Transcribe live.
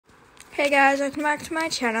Hey guys, welcome back to my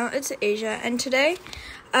channel. It's Asia, and today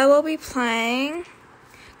I will be playing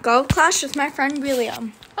Golf Clash with my friend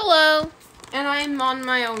William. Hello! And I'm on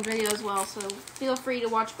my own video as well, so feel free to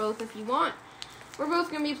watch both if you want. We're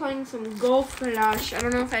both going to be playing some Golf Clash. I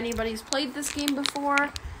don't know if anybody's played this game before.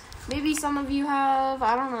 Maybe some of you have.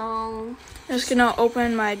 I don't know. I'm just gonna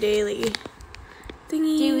open my daily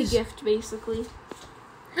thingies. Daily gift, basically.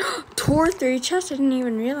 Tour 3 chest. I didn't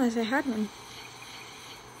even realize I had one.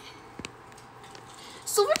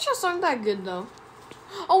 Silver chests aren't that good, though.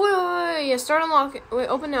 Oh, wait. Yeah, start unlock. Wait,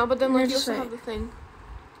 open now, but then you also have the thing.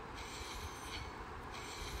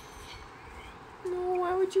 No,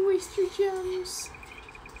 why would you waste your gems?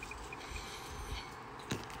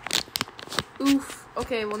 Oof.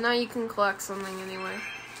 Okay, well now you can collect something anyway.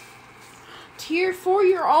 Tier 4,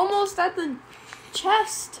 you're almost at the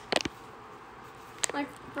chest. Like,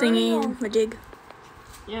 Thingy, my dig.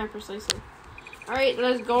 Yeah, precisely. Alright,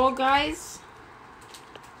 let's go, guys.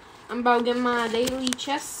 I'm about to get my daily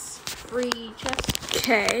chests. Free chests.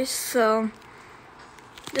 Okay, so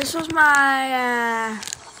this was my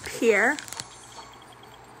pier.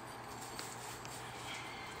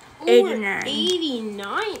 Ooh, 89.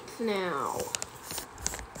 89th now.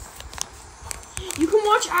 You can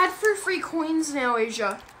watch ad for free coins now,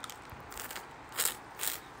 Asia.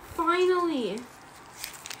 Finally.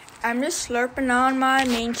 I'm just slurping on my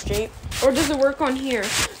main street. Or does it work on here?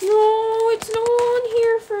 No, it's not on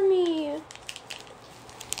here for me.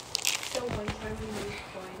 So one time we use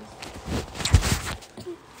coins.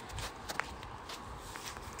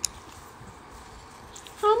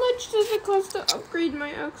 How much does it cost to upgrade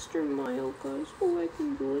my extra mile, guys? Oh, I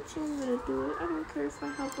can do it, so I'm gonna do it. I don't care if I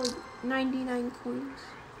have like 99 coins.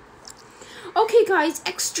 Okay, guys,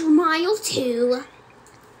 extra mile 2.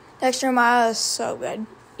 Extra mile is so good.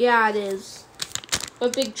 Yeah, it is.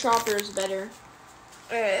 But Big Chopper is better.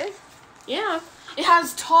 Yeah. It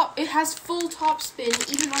has full top spin,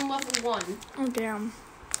 even on level 1. Oh, damn.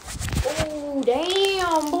 Oh,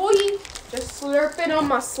 damn, boy. Just slurping on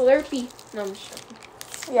my Slurpee. No, I'm just joking.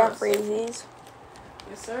 Yeah, free these.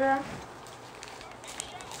 Yes, sir.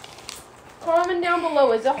 Comment down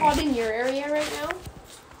below. Is it hot in your area right now?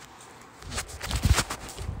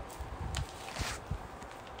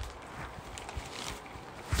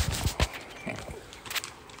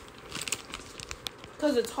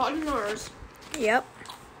 Because it's hot in ours. Yep.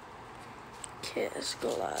 Okay, let's go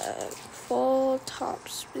like full top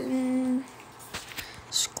spin.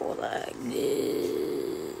 Let's go like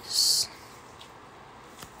this.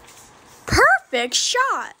 Perfect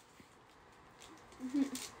shot!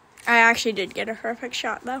 I actually did get a perfect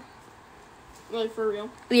shot though. Like, for real.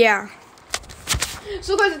 Yeah.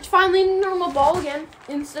 So, guys, it's finally normal ball again.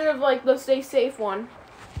 Instead of, like, the stay safe one.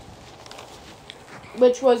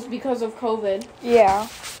 Which was because of COVID. Yeah.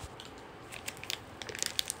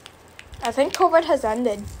 I think COVID has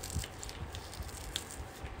ended.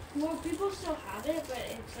 Well, people still have it, but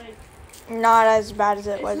it's like... Not as bad as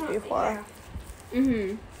it was before.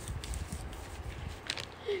 Yeah.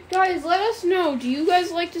 Guys, let us know. Do you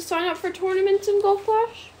guys like to sign up for tournaments in Golf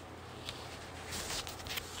Clash?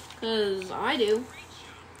 Because I do.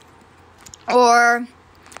 Or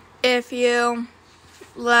if you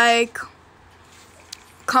like,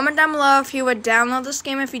 comment down below if you would download this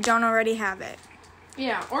game if you don't already have it.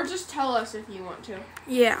 Yeah, or just tell us if you want to.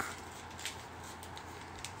 Yeah.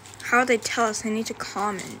 How would they tell us? They need to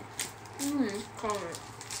comment. Comment.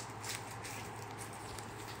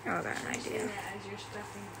 Oh, I got an idea. Yeah, as you're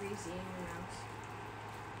stuffing greasy in your mouth.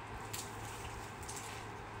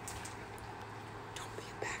 Don't be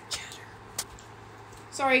a back chatter.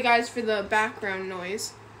 Sorry, guys, for the background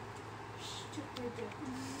noise.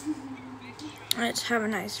 Let's have a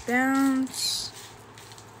nice bounce.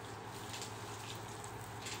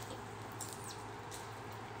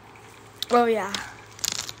 Oh, yeah.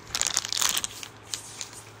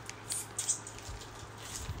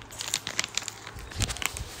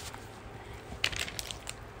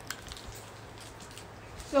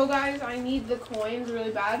 So, guys, I need the coins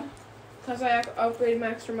really bad. Because I upgraded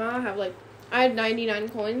my extra mile. I had 99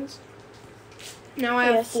 coins. Now I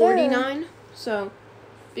have Yes, sir. 49. So,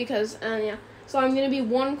 because, yeah. So I'm going to be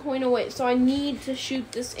 1 coin away. So I need to shoot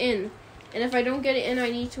this in. And if I don't get it in, I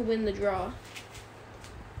need to win the draw.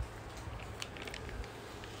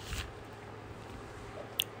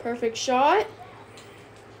 Perfect shot.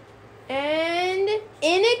 And in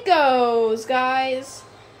it goes, guys.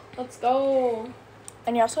 Let's go.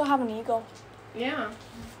 And you also have an eagle. Yeah.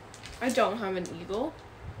 I don't have an eagle.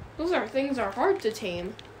 Those things are hard to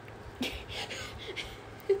tame.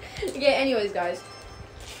 Okay, anyways, guys.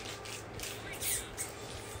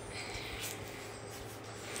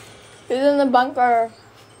 Who's in the bunker?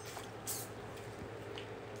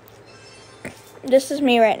 This is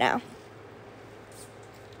me right now.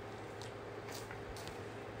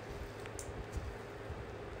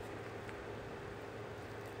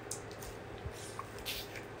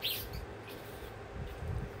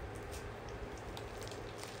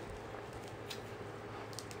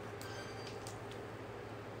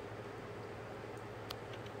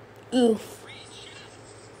 Oof.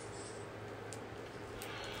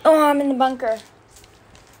 Oh, I'm in the bunker.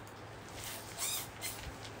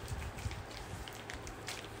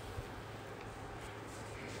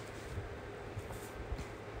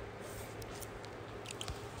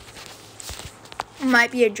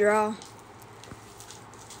 Might be a draw.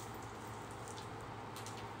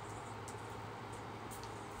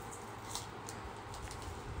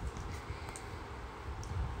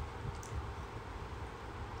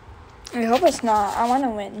 I hope it's not. I want to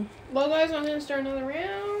win. Well, guys, I'm gonna start another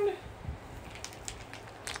round.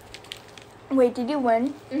 Wait, did you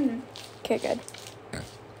win? Mm-hmm. Okay, good.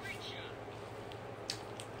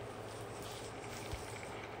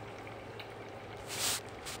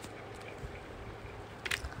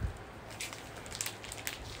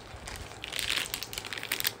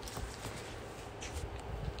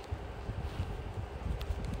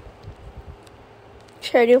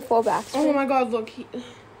 Should I do fullback? Oh my God! Look,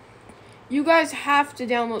 you guys have to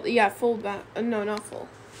download. Yeah, full back. No, not full.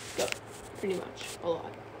 Go, pretty much a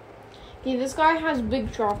lot. Okay, this guy has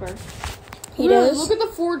big chopper. He does. Look at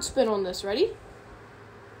the forward spin on this. Ready?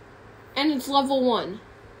 And it's level 1.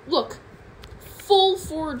 Look, full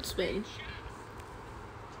forward spin.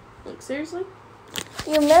 Look, seriously?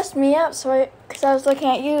 You messed me up, because I was looking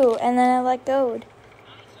at you, and then I let go.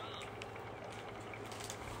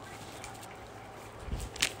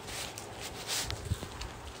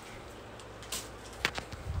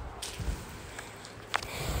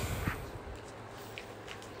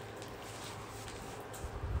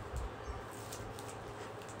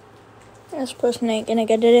 This person ain't gonna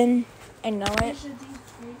get it in. I know it. These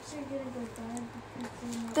fruits are gonna go bad because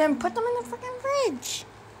they're not Then put them in the freaking fridge.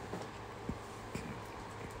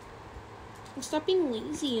 Stop being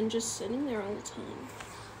lazy and just sitting there all the time.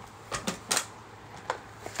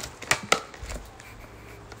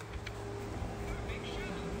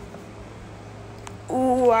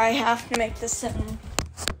 Ooh, I have to make this sitting.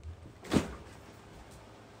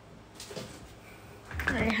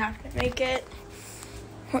 I have to make it,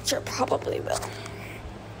 which I probably will.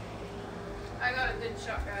 I got a good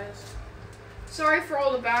shot, guys. Sorry for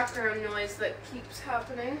all the background noise that keeps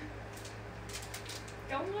happening.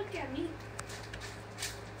 Don't look at me.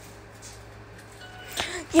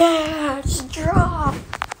 Yeah, it's a draw.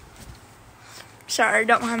 Sorry,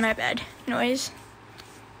 don't mind my bed noise.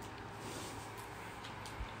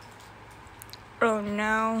 Oh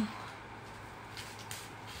no.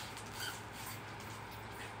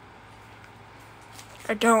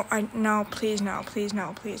 No, please no, please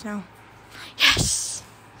no, please no. Yes!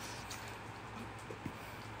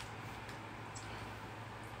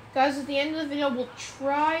 Guys, at the end of the video, we'll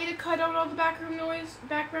try to cut out all the background noise,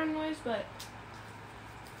 but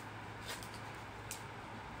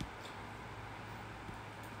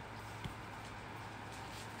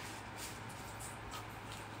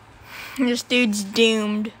This dude's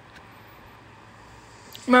doomed.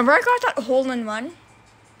 Remember I got that hole in one?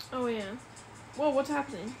 oh yeah. Whoa, what's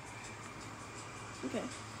happening? Okay.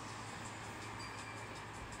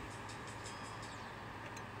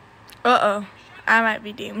 Uh-oh. I might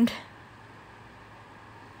be doomed.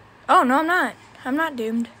 Oh, no, I'm not. I'm not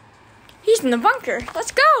doomed. He's in the bunker.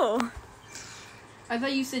 Let's go. I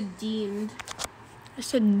thought you said deemed. I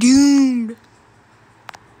said doomed.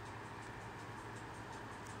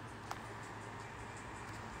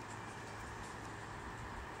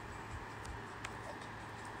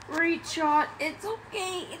 Great shot. It's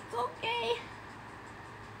okay. It's okay.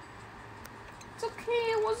 It's okay.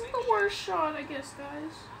 It wasn't the worst shot, I guess,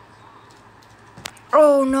 guys.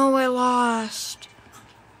 Oh, no, I lost.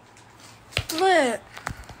 Flip.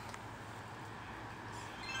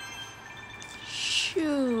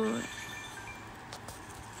 Shoot.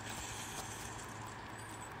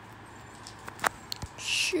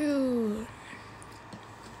 Shoot.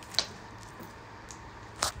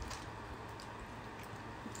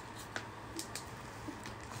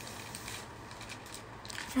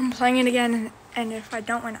 I'm playing it again, and if I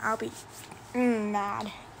don't win, I'll be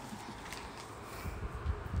mad.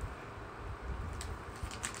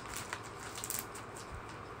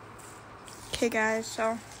 Okay, guys,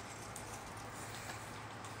 so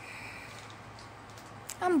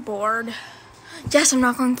I'm bored. Yes, I'm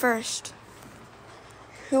not going first.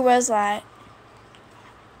 Who was that?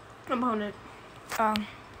 opponent. Oh.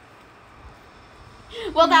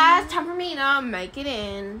 Well, that's time for me to make it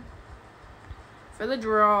in. For the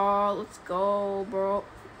draw. Let's go, bro.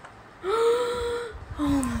 Oh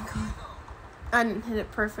my god. I didn't hit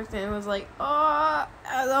it perfect and it was like, oh.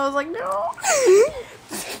 And I was like, no.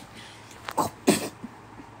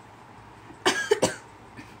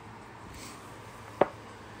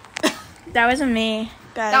 That wasn't me,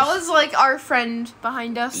 guys. That was like our friend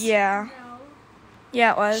behind us. Yeah.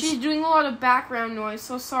 Yeah, it was. She's doing a lot of background noise,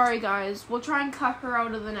 so sorry guys. We'll try and cut her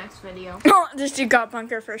out of the next video. Just you got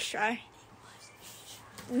bunker first try.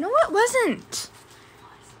 No, it wasn't.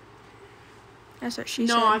 That's what she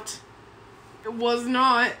said. It was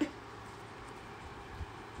not.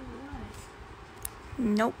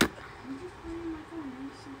 Nope.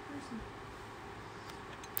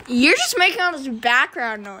 You're just making all this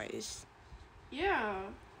background noise. Yeah.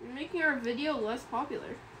 You're making our video less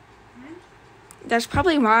popular. That's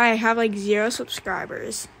probably why I have like 0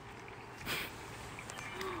 subscribers.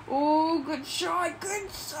 Oh, good shot. Good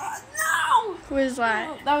shot. No! Who is that?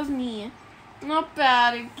 Oh, that was me. Not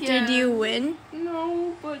bad again. Did you win?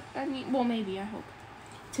 No, but I mean, well, maybe, I hope.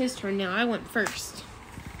 It's his turn now. I went first.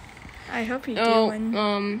 I hope you do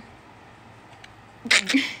win.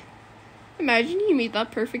 Imagine you made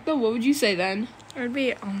that perfect, though. What would you say then? It would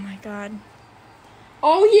be, oh my god.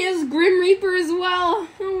 Oh, he has Grim Reaper as well.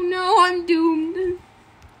 Oh no, I'm doomed.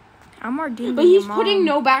 I'm more doomed But than he's your putting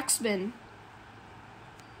mom. no backspin.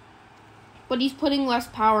 But he's putting less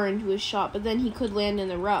power into his shot, but then he could land in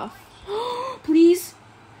the rough. Please.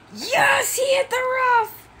 Yes, he hit the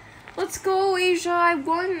rough. Let's go, Asia. I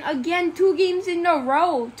won again 2 games in a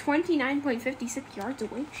row. 29.56 yards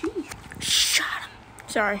away. Jeez. Shut up.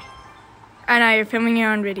 Sorry. I know you're filming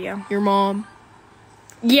your own video. Your mom.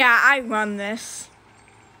 Yeah, I won this.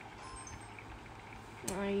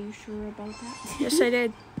 Are you sure about that? Yes, I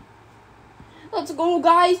did. Let's go,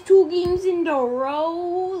 guys. 2 games in a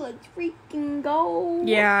row. Let's freaking go.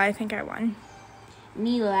 Yeah, I think I won.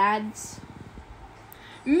 Me, lads.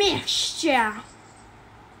 Missed ya.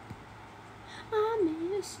 I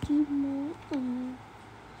missed you more.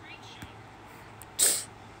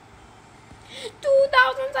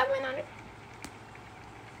 2,700.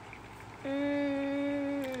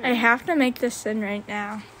 I have to make this in right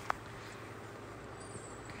now.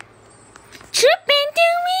 Trip into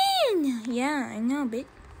win! Yeah, I know, bitch.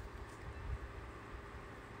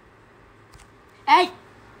 Hey!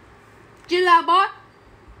 Chill out, boy.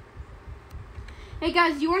 Hey,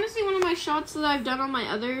 guys, do you want to see one of my shots that I've done on my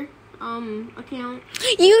other account?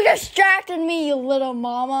 You distracted me, you little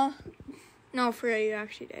mama. No, for real, you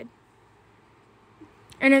actually did.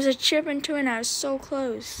 And there's a chip into it, and I was so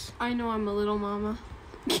close. I know I'm a little mama.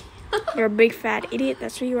 You're a big fat idiot.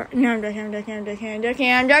 That's what you are. No, I'm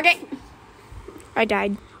joking. I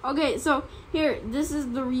died. Okay, so here, this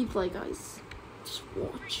is the replay, guys. Just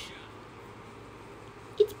watch.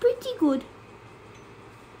 It's pretty good.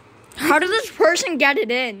 How did this person get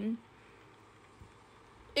it in?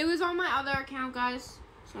 It was on my other account, guys.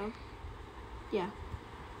 So, yeah.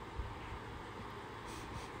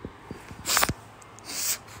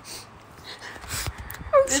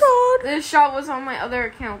 This shot was on my other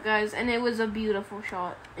account, guys, and it was a beautiful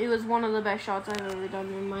shot. It was one of the best shots I've ever done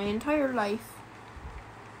in my entire life.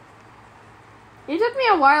 It took me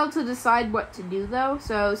a while to decide what to do, though,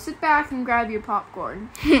 so sit back and grab your popcorn.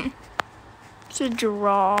 It's a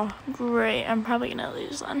draw. Great. I'm probably going to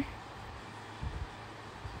lose then.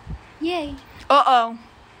 Yay. Uh-oh.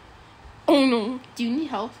 Oh, no. Do you need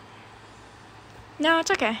help? No, it's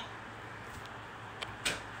okay.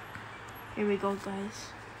 Here we go, guys.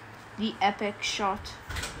 The epic shot.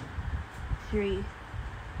 3,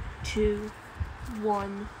 2,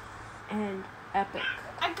 1, and epic.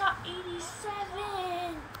 I got 87.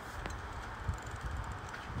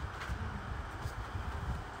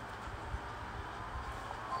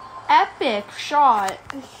 Epic shot.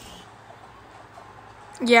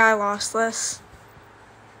 Yeah, I lost this.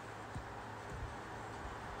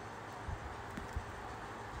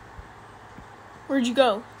 Where'd you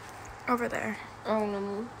go? Over there. Oh,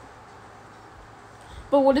 no.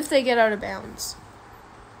 But what if they get out of bounds?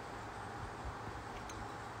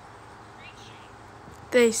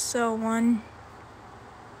 They so won.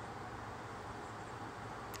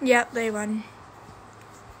 Yep, they won.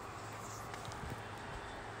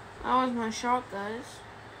 That was my shot, guys.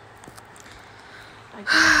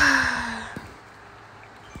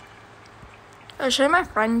 I'll show you my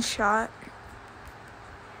friend's shot.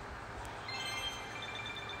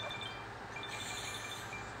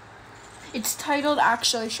 It's titled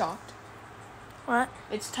Actually Shocked. What?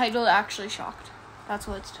 It's titled Actually Shocked. That's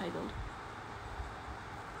what it's titled.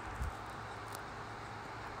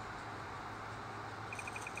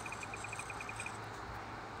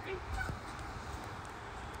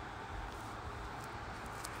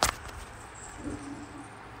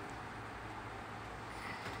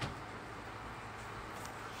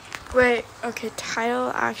 Wait, okay,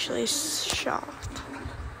 title actually shocked.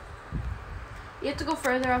 You have to go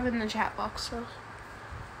further up in the chat box. So.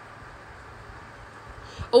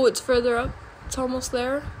 Oh, it's further up. It's almost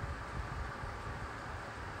there.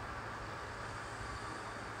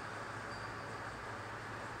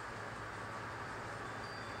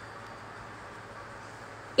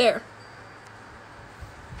 There.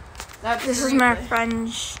 This is my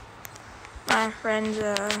friend's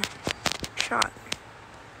shot.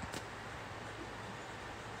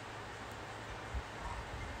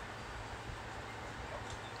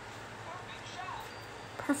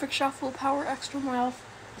 Perfect shot, full power, extra mile.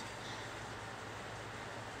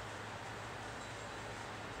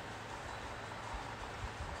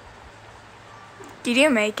 Did you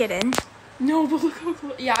make it in? No, but look how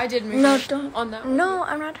close. Yeah, I did make No, it don't. on that one. No,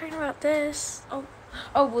 I'm not talking about this. Oh,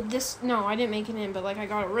 well, this. No, I didn't make it in, but like I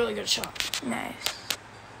got a really good shot. Nice.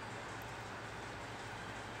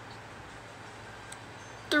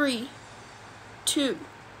 3, 2,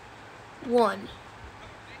 1.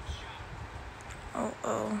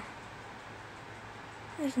 Oh.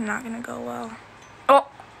 This is not gonna go well. Oh.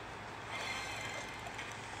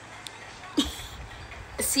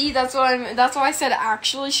 See, that's why I said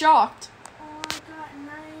actually shocked. Oh, I got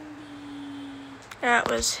 90. That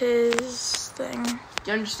was his thing. Do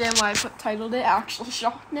you understand why I titled it actually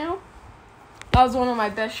shocked now? That was one of my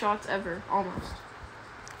best shots ever, almost.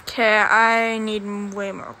 Okay, I need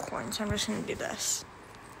way more coins. I'm just gonna do this.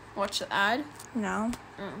 Watch the ad. No.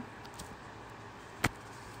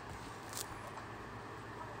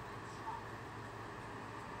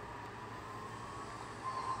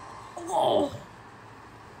 Whoa!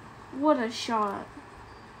 What a shot.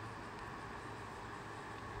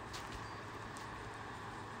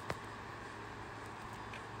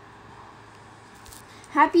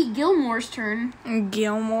 Happy Gilmore's turn.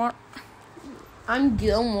 Gilmore. I'm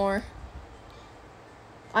Gilmore.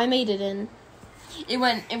 I made it in. It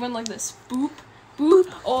went like this. Boop,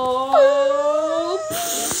 boop. Oh.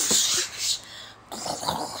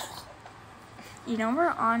 You know we're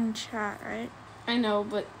on chat, right? I know,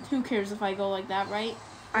 but who cares if I go like that, right?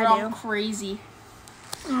 I We're all do. crazy.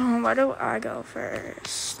 Oh, why do I go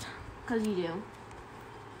first? 'Cause you do.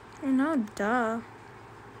 No, duh.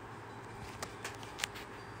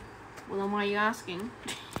 Well, then why are you asking?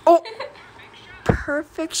 Oh!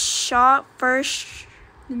 Perfect shot first.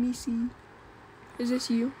 Let me see. Is this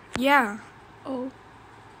you? Yeah. Oh.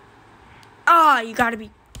 Ah, you gotta be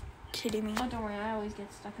kidding me. Oh, don't worry. I always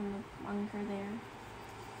get stuck in the bunker there.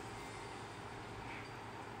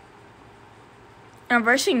 I'm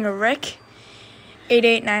versing Rick.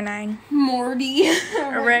 8899. Morty.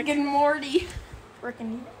 Rick. and Morty. Rick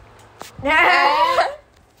and Me. No.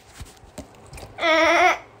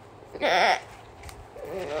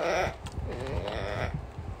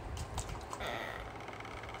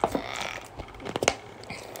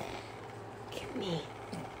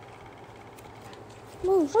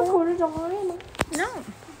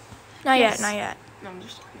 Not Yes. yet. No, I'm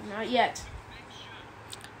just kidding. Not yet.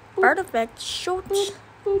 Artifact shot.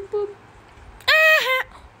 Boop, boop.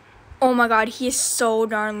 Oh my god, he is so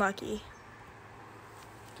darn lucky.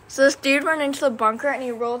 So this dude ran into the bunker and he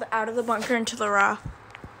rolled out of the bunker into the raw.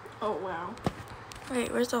 Oh, wow.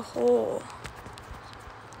 Wait, where's the hole?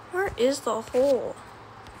 Where is the hole?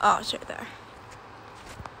 Oh, it's right there.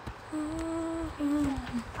 I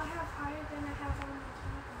have higher than I have on the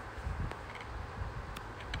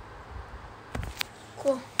table.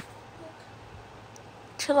 Cool.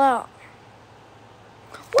 Chill out.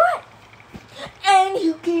 What? And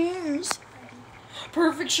who cares?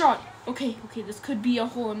 Perfect shot. Okay, this could be a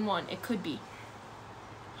hole-in-one. It could be.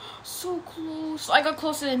 So close. I got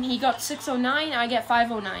closer than he got 609. I get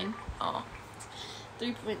 509. Oh.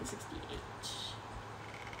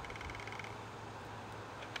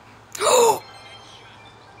 3.68.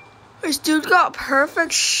 This dude got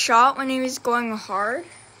perfect shot when he was going hard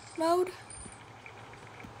mode.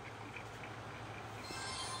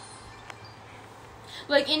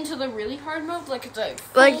 Like into the really hard mode? Like it's like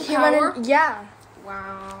full Like he power? went in, yeah.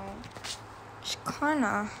 Wow. It's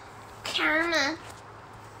kinda. Karma.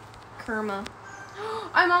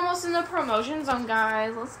 I'm almost in the promotion zone,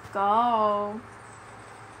 guys. Let's go.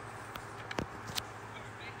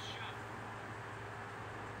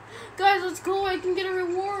 Guys, let's go. I can get a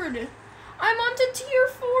reward. I'm on to tier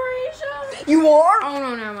 4, Asia. You are? Oh,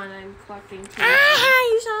 no, never mind. I'm collecting tier 4.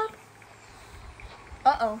 You saw.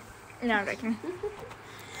 Uh-oh. No, I'm joking.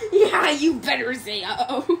 Yeah, you better say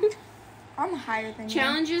uh-oh. I'm higher than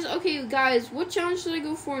Challenges? Okay, guys, what challenge should I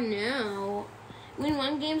go for now? Win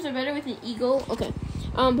 1 games are better with an eagle. Okay.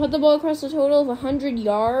 Put the ball across a total of 100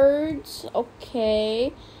 yards.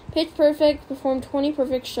 Okay. Pitch perfect, perform 20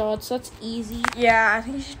 perfect shots. That's easy. Yeah, I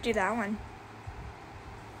think you should do that one.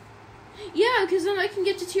 Yeah, because then I can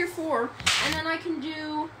get to tier 4. And then I can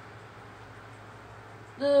do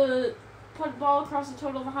the put ball across a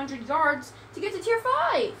total of 100 yards to get to tier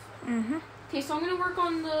 5. Mm-hmm. Okay, so I'm going to work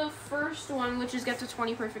on the first one, which is get to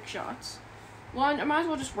 20 perfect shots. I might as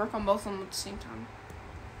well just work on both of them at the same time.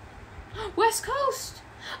 West Coast!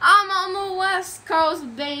 I'm on the West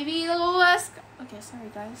Coast, baby. The West Coast. Okay, sorry,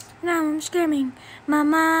 guys. Now I'm screaming,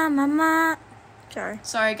 mama, mama. Sorry.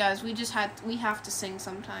 Sorry, guys. We have to sing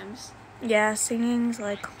sometimes. Yeah, singing's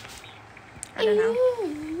like, I don't know.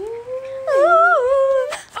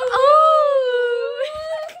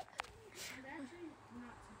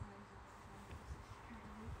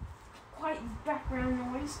 Quiet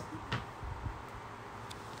background noise.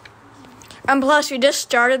 And plus, we just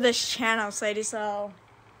started this channel, Sadie, so.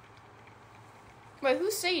 Wait,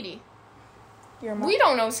 who's Sadie? Your mom. We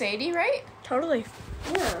don't know Sadie, right? Totally.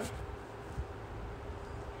 Yeah.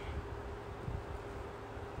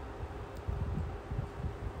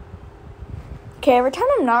 Okay, every time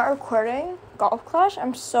I'm not recording Golf Clash,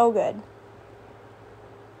 I'm so good.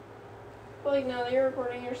 But like now that you're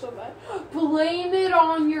recording, you're so bad. Blame it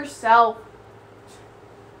on yourself.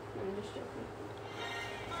 I'm just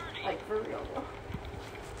joking. Like for real though.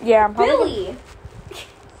 Yeah, I'm probably.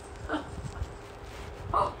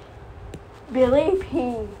 Billy. Billy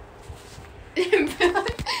P.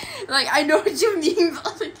 Like I know what you mean.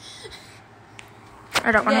 But like,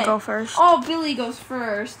 I don't want to Yay. go first. oh, Billy goes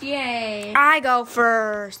first. Yay. I go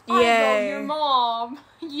first. Yay. I go your mom.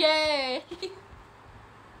 Yay.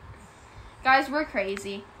 Guys, we're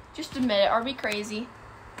crazy. Just admit it. Are we crazy?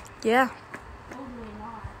 Yeah.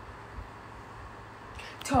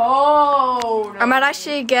 Totally. I might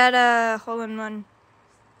actually get a hole-in-one.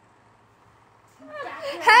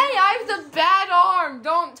 Hey, I have the bad arm.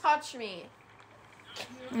 Don't touch me.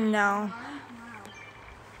 No.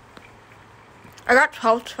 I got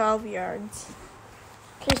 12 yards.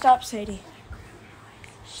 Okay, stop, Sadie.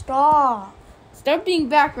 Stop. Stop being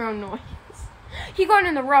background noise. He going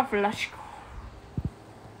in the rough. Let's go.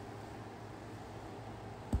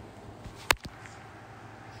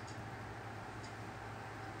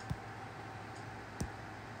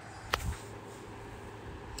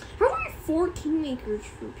 How are 4 kingmakers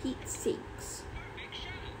for Pete's sakes?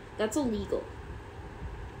 That's illegal.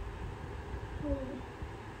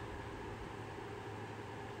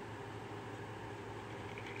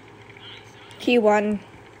 He won.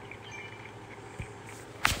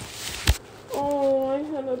 Oh, I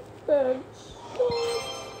had a bad shot.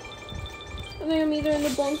 I think I'm either in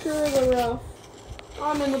the bunker or the rough.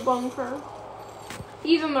 I'm in the bunker.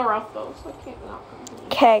 He's in the rough though, so I can't not complain.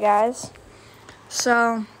 Okay, guys.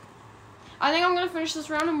 So, I think I'm gonna finish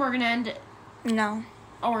this round and we're gonna end it. no.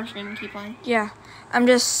 Oh, we're just gonna keep playing. Yeah. I'm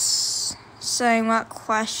just saying what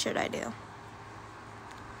quest should I do?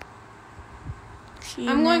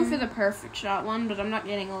 I'm going for the perfect shot one, but I'm not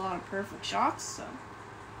getting a lot of perfect shots, so.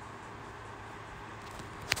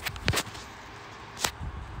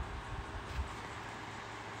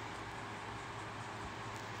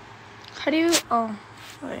 How do you... Oh,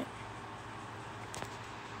 wait.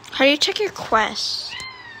 How do you check your quests?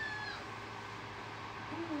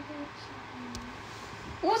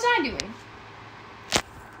 What was I doing?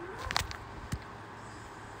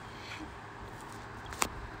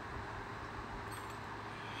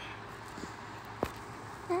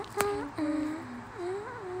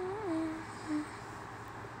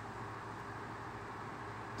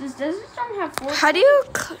 Does Desert Storm have 4? How do you...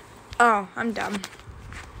 Oh, I'm dumb.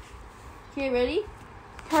 Okay, ready?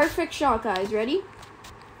 Perfect shot, guys. Ready?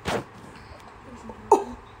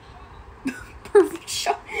 Perfect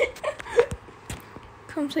shot.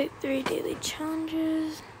 Complete 3 daily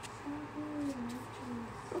challenges.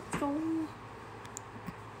 Let's go.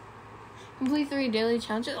 Complete 3 daily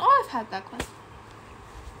challenges. Oh, I've had that quest.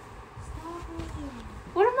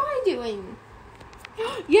 What am I doing?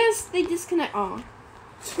 Yes, they disconnect. Oh.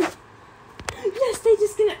 Yes, they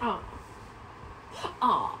disconnect. Oh.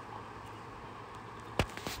 Oh.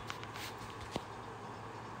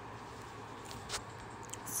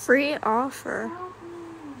 Free offer.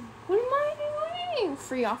 What am I doing?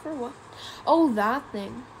 Free offer? What? Oh, that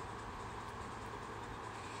thing.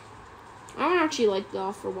 I don't actually like the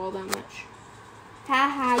offer wall that much.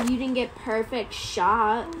 Haha, you didn't get perfect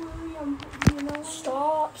shot.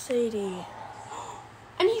 Stop, Sadie.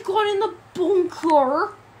 And he got in the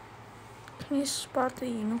bunker. Can you spot the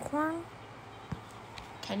unicorn?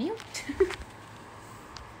 Can you?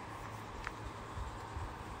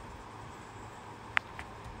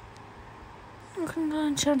 Look at the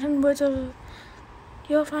enchanted woods of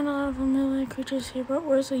You'll find a lot of familiar creatures here, but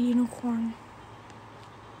where's a unicorn?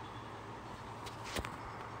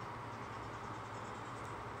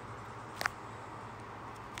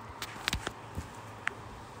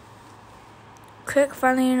 Quick,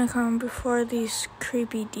 find the unicorn before these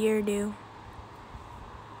creepy deer do.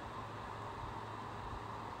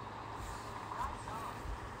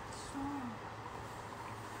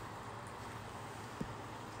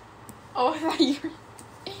 Oh, I thought you were...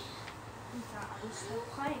 We're still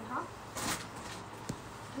playing, huh?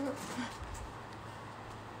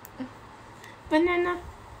 Banana.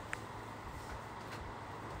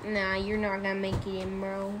 Nah, you're not gonna make it in,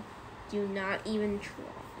 bro. Do not even try.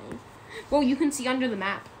 Well, you can see under the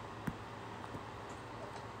map.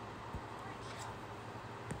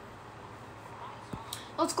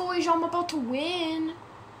 Let's go, Asia. I'm about to win.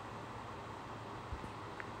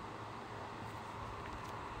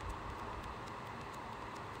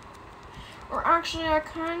 Or actually, I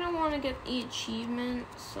kind of want to get the achievement,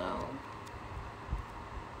 so...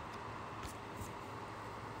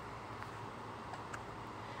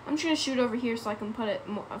 I'm just going to shoot over here so I can put it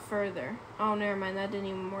further. Oh, never mind. That didn't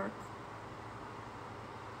even work.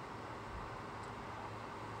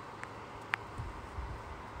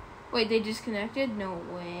 Wait, they disconnected? No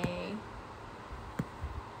way.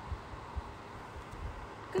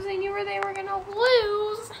 Because I knew where they were going to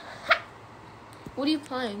lose. What are you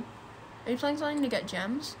playing? Are you playing something to get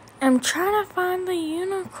gems? I'm trying to find the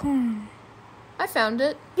unicorn. I found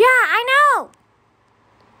it. Yeah, I know.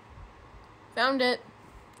 Found it.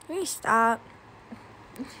 Please stop.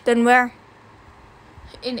 Then where?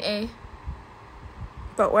 In A.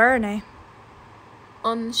 But where in A?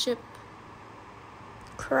 On the ship.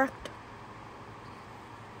 Correct.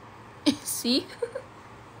 See?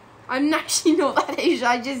 I didn't actually know that, Asia.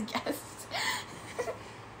 I just guessed.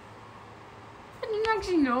 I didn't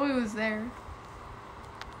actually know it was there.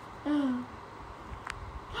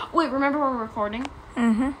 Wait, remember we're recording?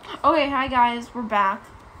 Mm-hmm. Okay, hi guys. We're back.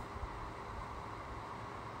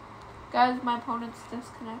 Guys, my opponent's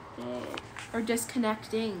disconnected. Or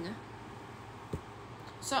disconnecting.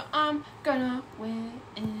 So I'm gonna win.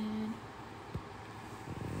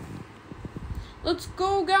 Let's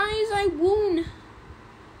go, guys. I won.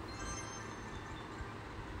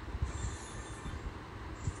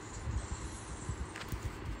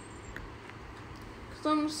 Cause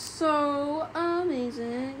I'm so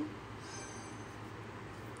amazing.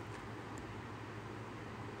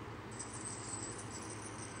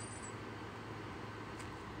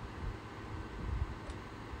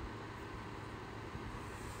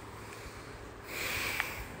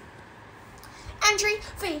 Entry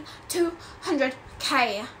fee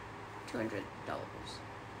 $200K. $200.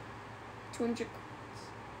 200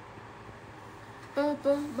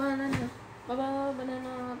 banana.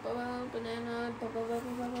 Banana.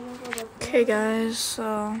 Okay, guys,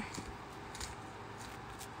 so...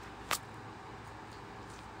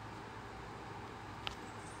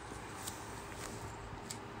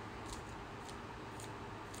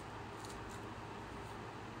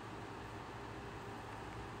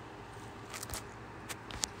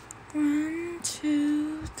 One,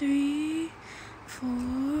 2, 3,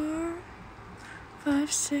 4,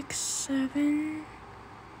 5, 6, 7.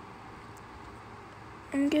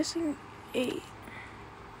 I'm guessing 8.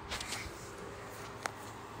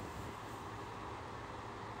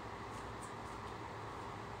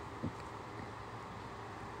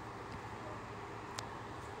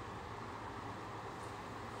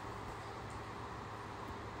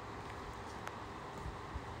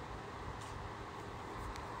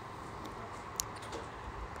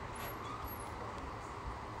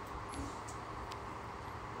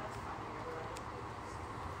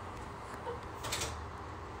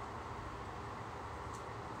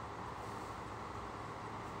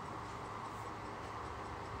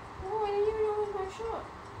 Oh, I didn't even know it was my shot.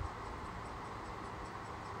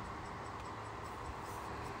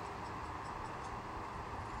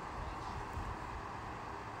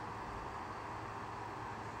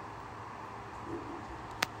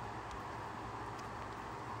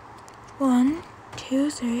 One,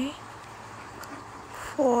 2, 3,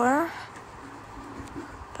 4,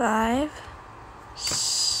 5,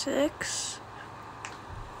 6.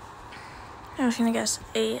 I was gonna guess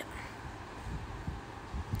 8.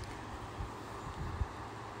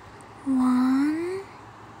 1,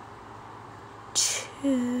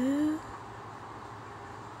 2,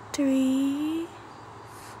 3,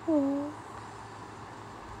 4.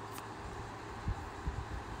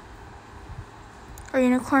 Our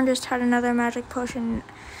unicorn just had another magic potion.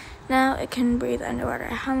 Now it can breathe underwater.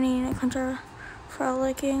 How many unicorns are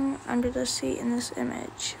frolicking under the sea in this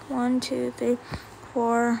image? 1, 2, 3,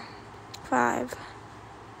 4, 5.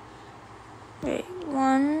 Wait,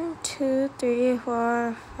 1, 2, 3,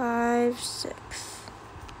 4, 5, 6.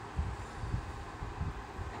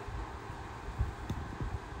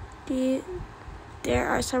 There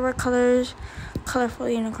are several colorful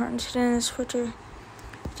unicorns hidden in this picture.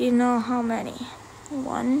 Do you know how many?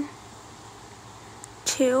 1,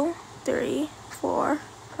 2, 3, 4,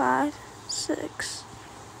 5, 6.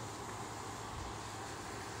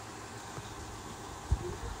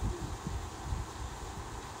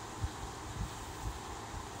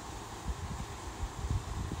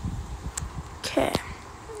 Okay.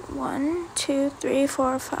 1, 2, 3,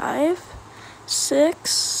 4, 5,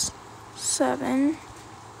 6, 7,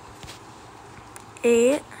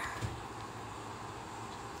 8,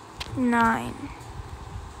 9.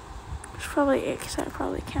 It's probably 8 because I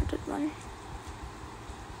probably counted one.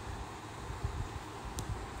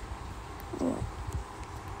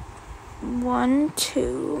 1,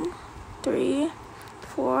 2, 3,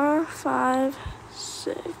 4, 5,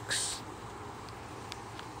 6.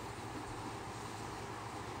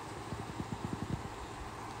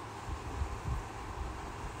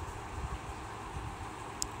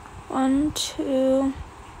 1, 2,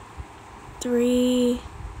 3,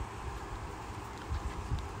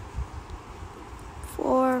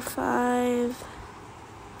 4, 5.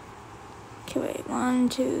 Okay, wait. 1,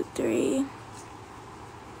 2, 3,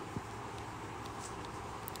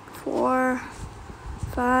 4,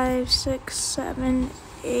 5, 6, 7,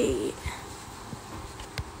 8.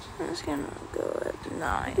 I'm just gonna go with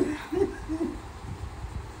 9.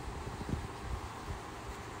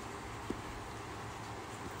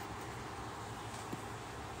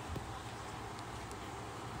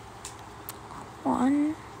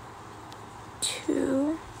 One,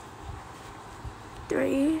 2,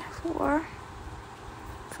 3, 4,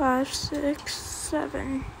 5, 6,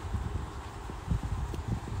 7.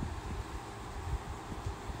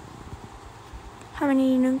 How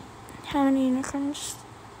many unicorns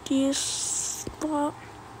do you spot?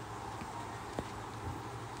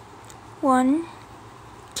 1,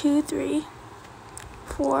 2, 3,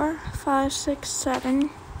 4, 5, 6, 7,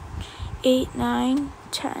 8, 9,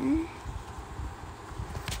 10.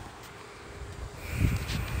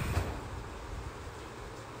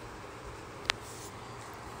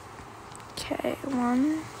 Okay,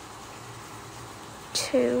 1,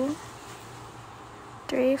 2,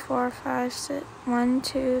 3, 4, 5, 6. 1,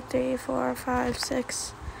 2, 3, 4, 5,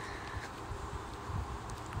 6,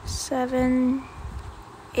 7,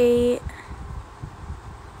 8.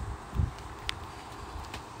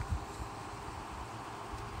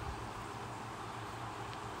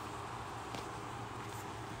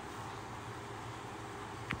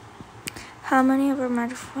 How many of our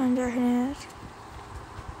magic coins are hidden?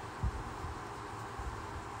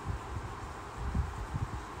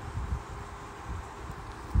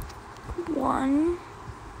 1,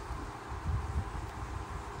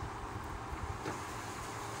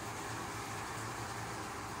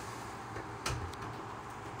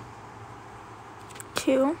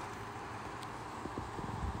 2,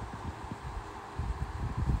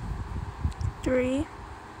 3, 4.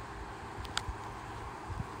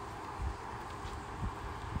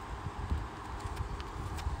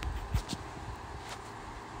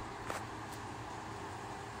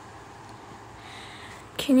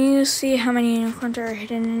 Can you see how many unicorns are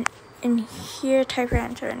hidden in here? Type your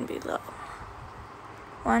answer in below.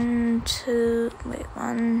 1, 2,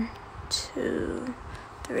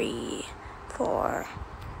 3, 4,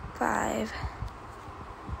 5,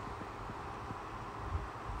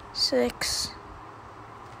 6,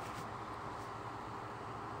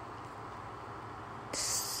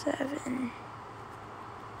 7.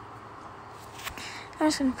 I'm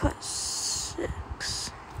just gonna put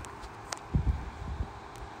 6.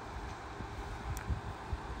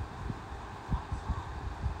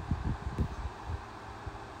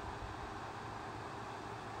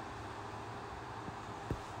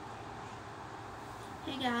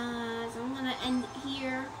 Hey guys, I'm gonna end it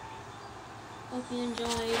here. Hope you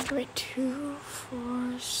enjoyed. Wait, 2,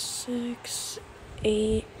 4, 6,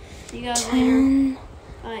 8, See you guys 10, later.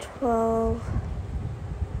 Bye. 12,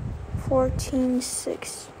 14,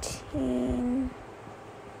 16.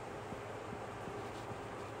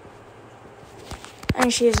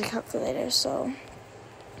 And she has a calculator, so.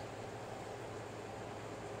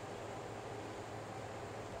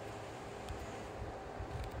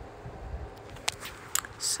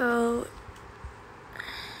 So,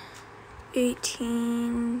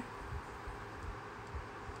 18.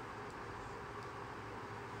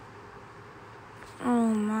 Oh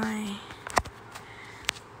my.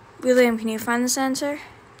 William, can you find this answer?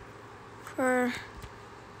 For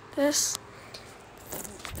this.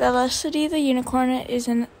 Felicity the unicorn is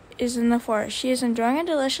in the forest. She is enjoying a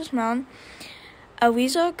delicious melon. A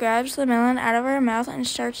weasel grabs the melon out of her mouth and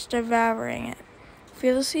starts devouring it.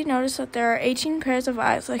 Felicity noticed that there are 18 pairs of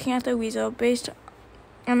eyes looking at the weasel. Based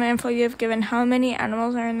on the info you have given, how many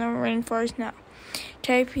animals are in the rainforest now?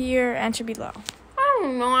 Type your answer below. I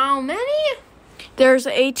don't know how many. There's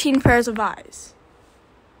 18 pairs of eyes.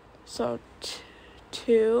 So,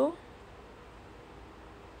 2.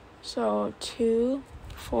 So, 2,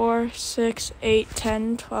 4, 6, 8,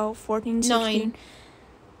 10, 12, 14, 16. 9.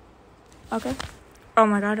 Okay. Oh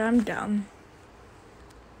my god, I'm dumb.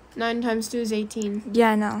 9 times 2 is 18.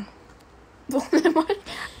 Yeah, I know. What?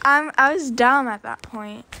 I was dumb at that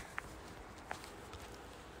point.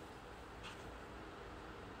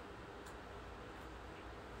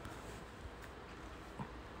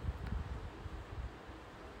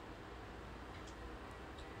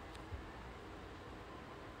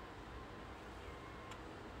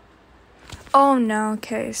 Oh no,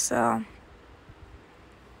 okay, so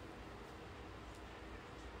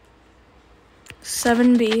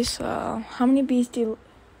 7 bees, so how many bees do you...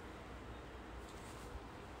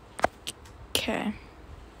 Okay.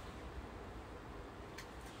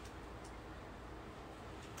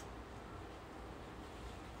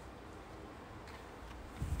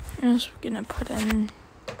 I'm just gonna put in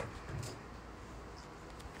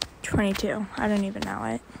 22. I don't even know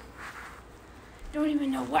it. Don't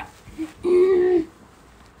even know what.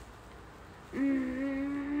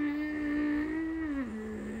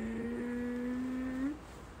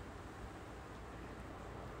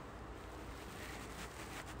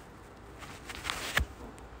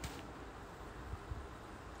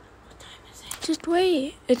 Just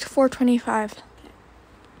wait. It's 4:25.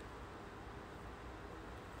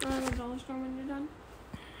 $dollar store when you're done.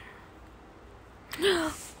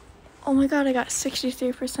 Oh my god, I got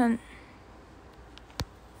 63%.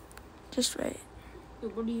 Just wait.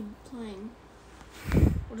 What are you playing?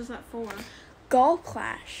 What is that for? Golf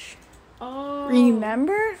Clash. Oh.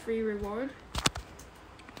 Remember? Free reward?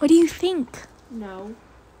 What do you think? No.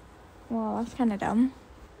 Well, that's kind of dumb.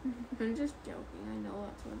 I'm just joking. I know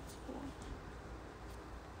that's what it's for.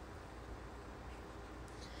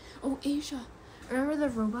 Oh, Asia. Remember the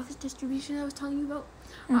Robux distribution I was telling you about?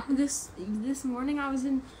 Mhm. This morning I was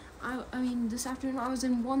in... this afternoon I was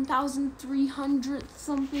in 1,300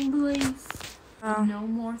 something place. Oh. No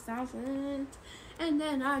more thousand. And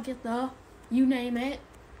then I get you name it.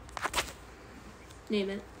 Name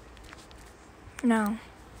it. No.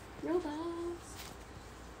 Robux.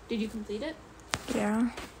 Did you complete it? Yeah.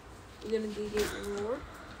 You gonna get a reward?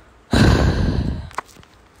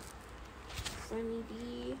 Sunny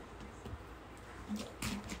B.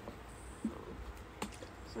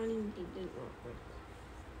 Sunny B didn't work.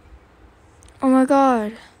 Oh my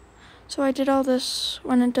god. So I did all this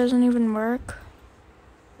when it doesn't even work?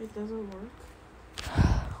 It doesn't work.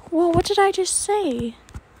 Well, what did I just say?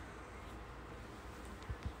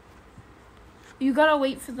 You gotta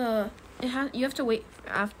wait for you have to wait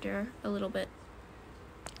after a little bit.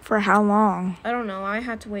 For how long? I don't know. I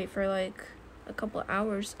had to wait for like a couple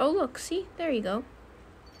hours. Oh, look. See? There you go.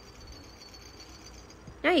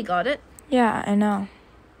 Now you got it. Yeah, I know.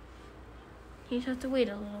 You just have to wait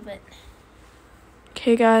a little bit.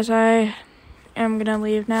 Okay, guys, I am gonna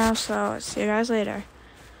leave now, so see you guys later.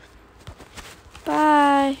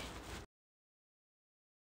 Bye.